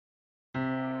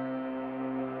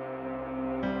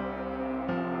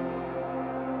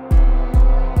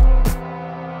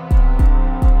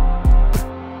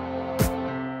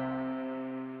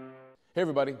Hey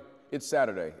everybody, it's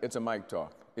Saturday. It's a mic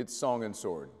talk. It's Song and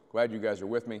Sword. Glad you guys are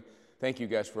with me. Thank you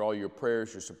guys for all your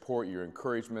prayers, your support, your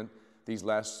encouragement. These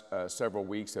last several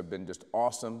weeks have been just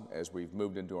awesome as we've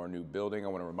moved into our new building. I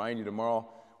want to remind you tomorrow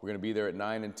we're going to be there at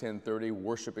 9 and 10:30,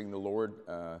 worshiping the Lord,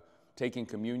 taking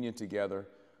communion together,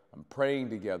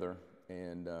 praying together,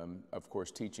 and of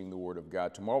course teaching the Word of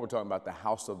God. Tomorrow we're talking about the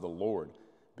house of the Lord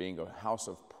being a house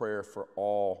of prayer for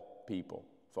all people,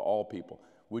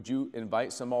 Would you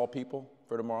invite some all people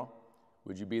for tomorrow?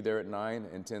 Would you be there at 9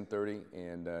 and 10:30?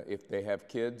 And if they have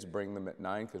kids, bring them at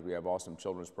 9 because we have awesome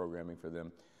children's programming for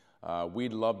them.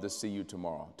 We'd love to see you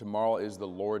tomorrow. Tomorrow is the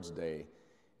Lord's Day.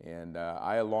 And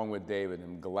I, along with David,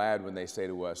 am glad when they say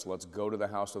to us, let's go to the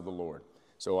house of the Lord.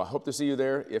 So I hope to see you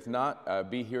there. If not,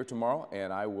 be here tomorrow,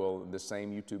 and I will, the same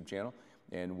YouTube channel,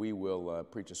 and we will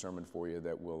preach a sermon for you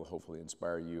that will hopefully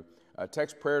inspire you.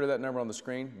 Text prayer to that number on the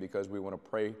screen because we want to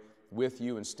pray with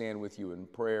you and stand with you in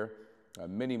prayer.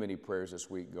 Many prayers this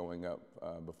week going up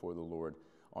before the Lord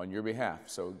on your behalf.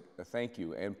 So thank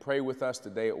you. And pray with us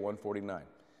today at 149.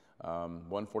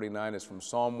 149 is from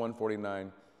Psalm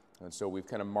 149. And so we've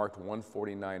kind of marked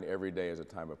 149 every day as a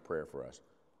time of prayer for us.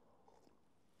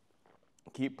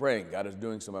 Keep praying. God is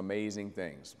doing some amazing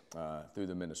things through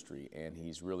the ministry. And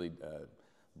he's really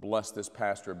blessed this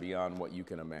pastor beyond what you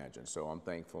can imagine. So I'm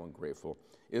thankful and grateful.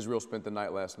 Israel spent the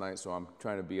night last night, so I'm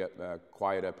trying to be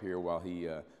quiet up here while he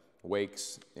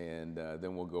wakes, and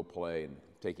then we'll go play and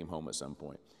take him home at some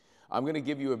point. I'm going to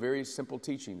give you a very simple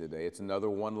teaching today. It's another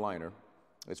one-liner.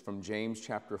 It's from James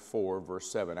chapter 4, verse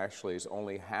 7. Actually, it's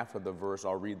only half of the verse.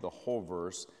 I'll read the whole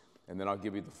verse, and then I'll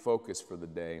give you the focus for the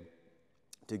day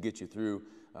to get you through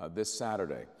this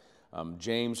Saturday.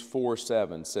 James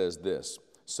 4:7 says this: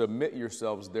 "Submit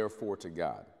yourselves therefore to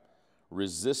God.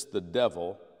 Resist the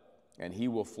devil, and he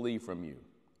will flee from you."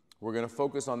 We're going to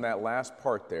focus on that last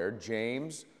part there.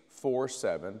 James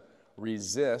 4:7,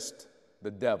 resist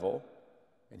the devil,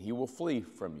 and he will flee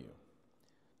from you.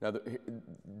 Now,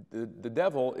 the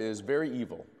devil is very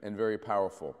evil and very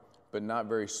powerful, but not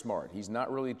very smart. He's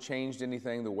not really changed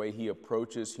anything the way he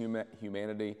approaches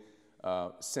humanity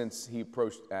since he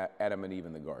approached Adam and Eve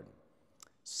in the garden.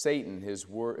 Satan, I'm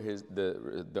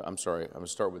going to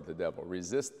start with the devil.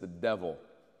 Resist the devil,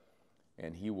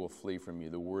 and he will flee from you.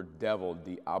 The word devil,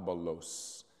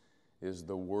 diabolos, is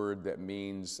the word that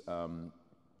means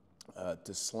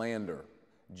to slander.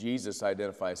 Jesus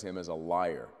identifies him as a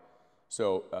liar.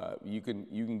 So you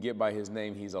can get by his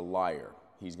name, he's a liar.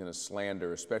 He's going to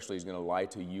slander, especially he's going to lie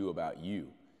to you about you.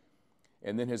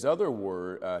 And then his other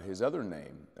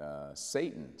name,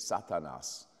 Satan,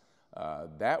 Satanas,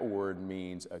 that word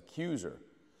means accuser.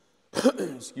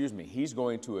 Excuse me. He's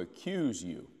going to accuse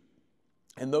you.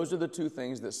 And those are the two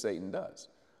things that Satan does.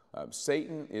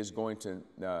 Satan is going to,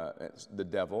 the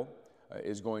devil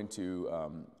is going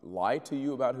to lie to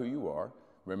you about who you are.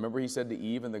 Remember he said to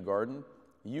Eve in the garden,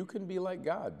 you can be like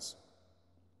gods.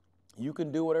 You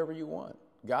can do whatever you want.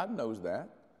 God knows that.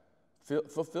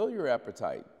 Fulfill your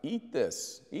appetite. Eat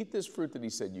this fruit that he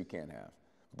said you can't have.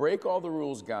 Break all the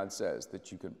rules God says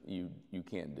that you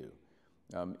can't do.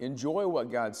 Enjoy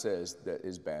what God says that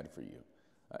is bad for you.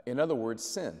 In other words,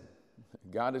 sin.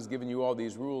 God has given you all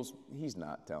these rules. He's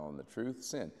not telling the truth.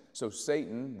 Sin. So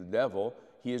Satan, the devil,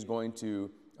 he is going to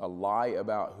lie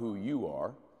about who you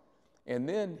are. And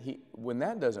then when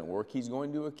that doesn't work, he's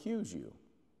going to accuse you.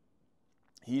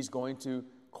 He's going to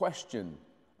question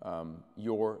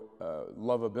your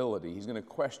lovability. He's going to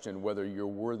question whether you're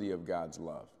worthy of God's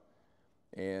love.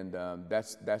 And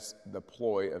that's the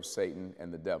ploy of Satan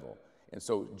and the devil. And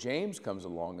so James comes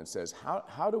along and says,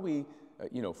 how do we,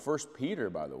 1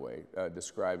 Peter, by the way,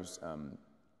 describes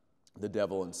the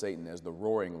devil and Satan as the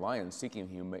roaring lion seeking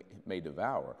whom may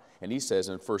devour. And he says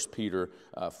in 1 Peter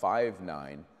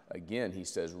 5:9, again, he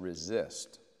says,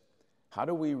 resist. How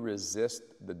do we resist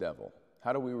the devil?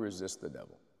 How do we resist the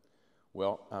devil?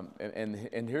 Well,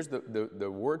 and here's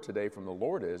the word today from the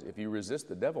Lord is, if you resist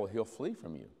the devil, he'll flee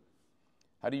from you.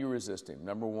 How do you resist him?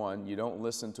 Number one, you don't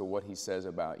listen to what he says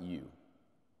about you,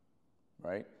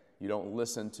 right? You don't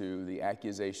listen to the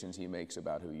accusations he makes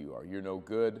about who you are. You're no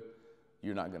good.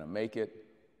 You're not going to make it.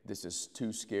 This is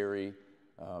too scary.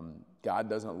 God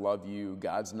doesn't love you.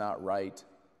 God's not right.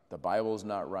 The Bible's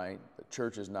not right. The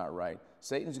church is not right.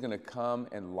 Satan's going to come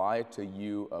and lie to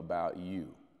you about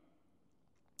you.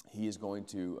 He's going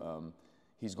to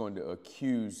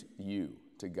accuse you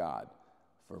to God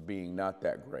for being not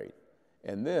that great.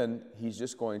 And then he's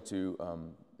just going to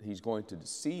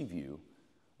deceive you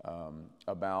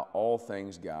about all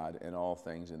things God and all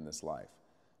things in this life.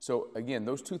 So again,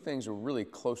 those two things are really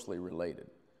closely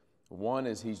related. One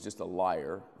is he's just a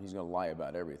liar. He's going to lie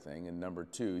about everything. And number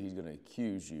two, he's going to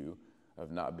accuse you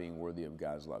of not being worthy of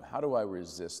God's love. How do I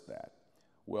resist that?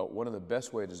 Well, one of the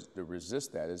best ways to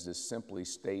resist that is to simply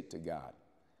state to God,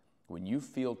 when you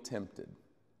feel tempted,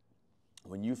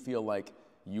 when you feel like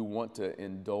you want to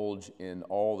indulge in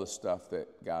all the stuff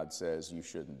that God says you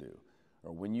shouldn't do,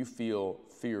 or when you feel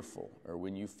fearful, or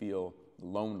when you feel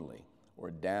lonely,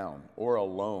 or down, or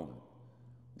alone,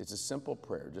 it's a simple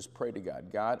prayer. Just pray to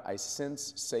God. God, I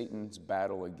sense Satan's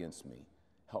battle against me.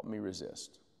 Help me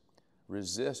resist.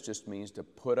 Resist just means to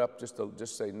put up,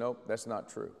 just say, nope, that's not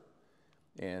true.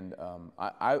 And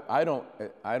I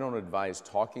don't advise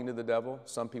talking to the devil.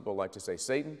 Some people like to say,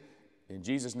 Satan, in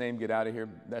Jesus' name, get out of here.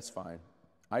 That's fine.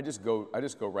 I just go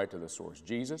right to the source.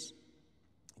 Jesus,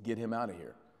 get him out of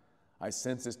here. I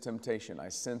sense his temptation. I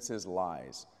sense his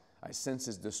lies. I sense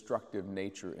his destructive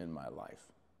nature in my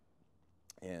life.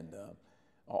 And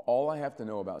all I have to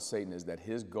know about Satan is that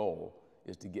his goal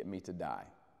is to get me to die.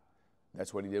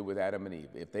 That's what he did with Adam and Eve.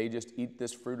 If they just eat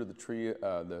this fruit of the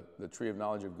tree of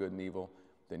knowledge of good and evil,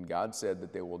 then God said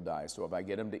that they will die. So if I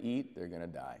get them to eat, they're going to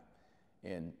die.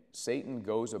 And Satan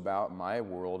goes about my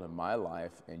world and my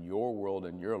life and your world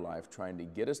and your life trying to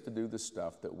get us to do the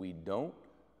stuff that we don't,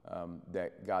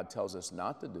 that God tells us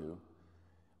not to do,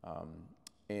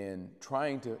 and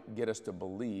trying to get us to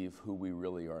believe who we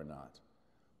really are not.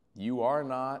 You are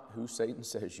not who Satan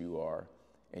says you are,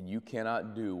 and you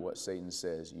cannot do what Satan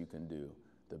says you can do.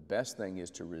 The best thing is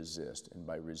to resist, and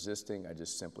by resisting, I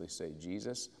just simply say,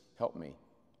 Jesus, help me.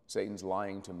 Satan's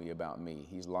lying to me about me.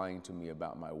 He's lying to me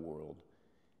about my world.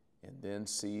 And then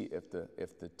see if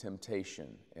the temptation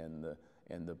and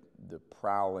the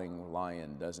prowling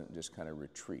lion doesn't just kind of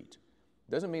retreat.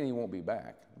 Doesn't mean he won't be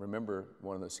back. Remember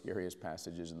one of the scariest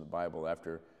passages in the Bible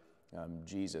after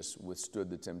Jesus withstood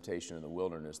the temptation in the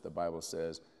wilderness. The Bible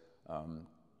says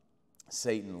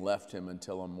Satan left him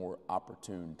until a more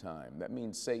opportune time. That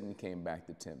means Satan came back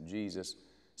to tempt Jesus.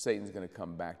 Satan's going to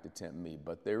come back to tempt me.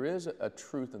 But there is a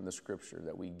truth in the scripture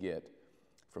that we get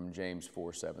from James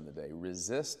 4:7 today.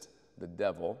 Resist the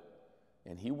devil,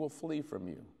 and he will flee from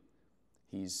you.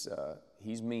 He's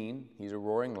mean. He's a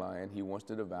roaring lion. He wants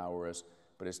to devour us,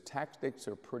 but his tactics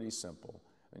are pretty simple.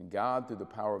 And God, through the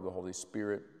power of the Holy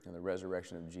Spirit and the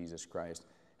resurrection of Jesus Christ,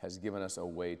 has given us a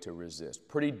way to resist.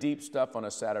 Pretty deep stuff on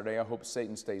a Saturday. I hope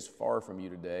Satan stays far from you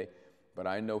today, but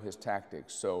I know his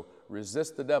tactics. So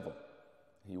resist the devil.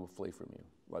 He will flee from you.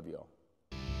 Love you all.